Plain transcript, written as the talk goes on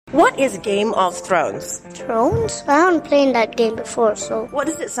What is Game of Thrones? Thrones? I haven't played that game before, so What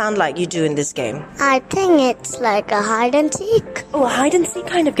does it sound like you do in this game? I think it's like a hide and seek. Oh, a hide and seek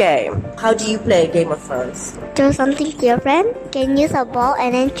kind of game. How do you play Game of Thrones? Do something to your friend. Can use a ball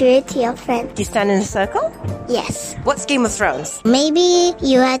and then throw it to your friend. Do you stand in a circle? Yes. What's Game of Thrones? Maybe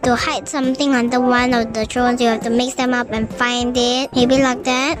you have to hide something under one of the thrones. You have to mix them up and find it. Maybe like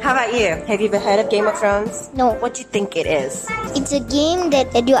that. How about you? Have you ever heard of Game of Thrones? No. What do you think it is? It's a game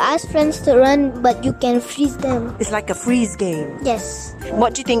that you ask friends to run, but you can freeze them. It's like a freeze game. Yes.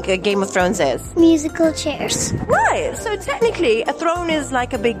 What do you think a Game of Thrones is? Musical chairs. Right, so technically a throne is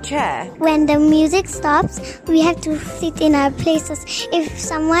like a big chair. When the music stops, we have to sit in our places. If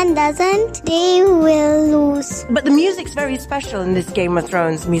someone doesn't, they will lose. But the music's very special in this Game of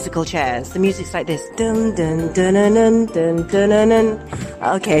Thrones musical chairs. The music's like this. Dun dun dun dun dun dun dun dun.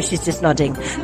 Okay, she's just nodding.